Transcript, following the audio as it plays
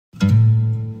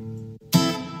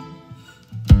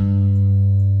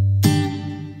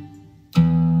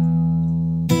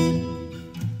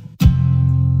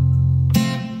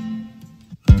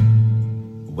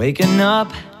Waking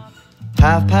up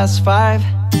 5:30,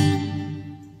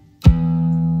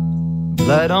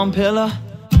 blood on pillow,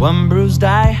 one bruised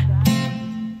eye.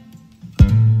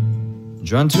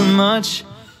 Drunk too much,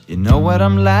 you know what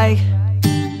I'm like.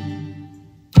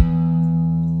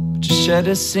 But you should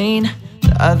have seen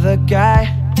the other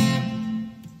guy.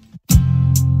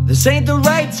 This ain't the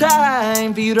right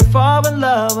time for you to fall in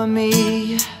love with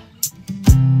me.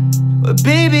 But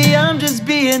baby, I'm just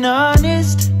being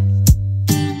honest,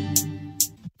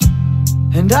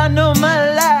 and I know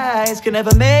my lies can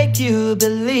never make you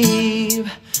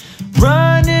believe.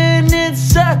 Running in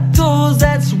circles,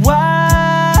 that's why.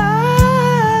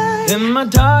 In my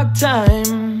dark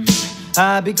times,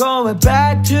 I be going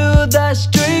back to the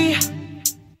street,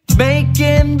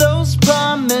 making those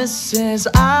promises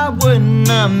I would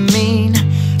not mean.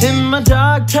 In my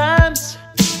dark times,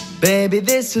 baby,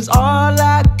 this is all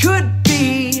I could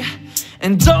be,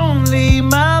 and only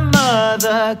my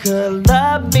mother could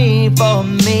love me for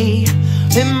me.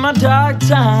 In my dark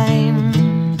times,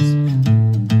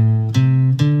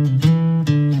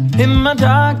 in my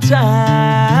dark times,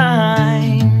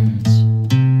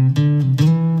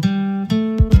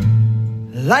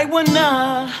 light one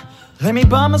up, let me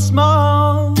bum a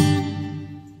smoke.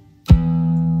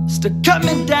 Still cut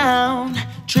me down,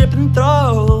 tripping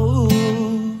throat.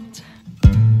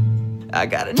 I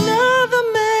got another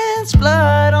man's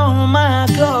blood on my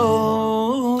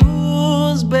clothes,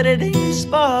 but it ain't his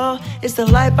fault, it's the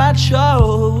life I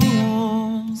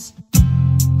chose.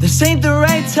 This ain't the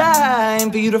right time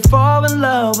for you to fall in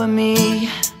love with me.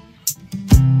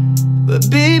 But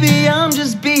baby, I'm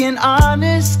just being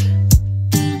honest,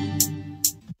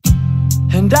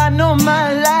 and I know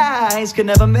my lies can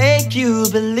never make you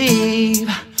believe.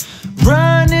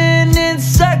 Running in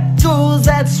circles,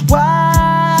 that's why.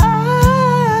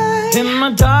 In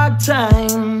my dark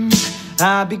times,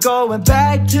 I'll be going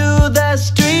back to the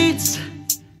streets,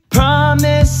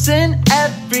 promising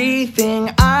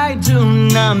everything I do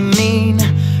not mean.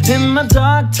 In my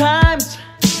dark times,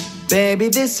 baby,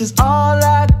 this is all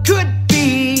I could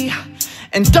be,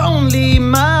 and only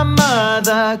my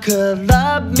mother could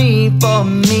love me for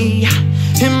me.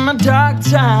 In my dark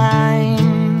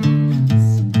times,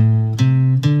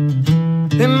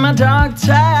 in my dark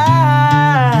times,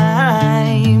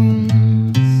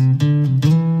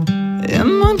 in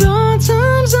my dark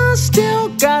times, I still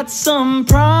got some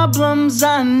problems,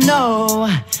 I know.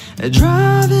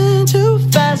 Driving too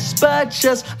fast, but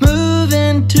just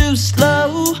moving too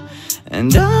slow.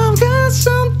 And I've got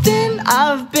something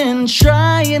I've been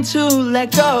trying to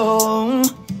let go,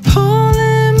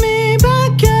 pulling me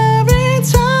back every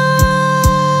time.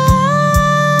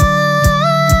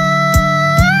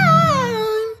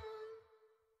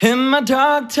 In my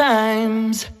dark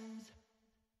times,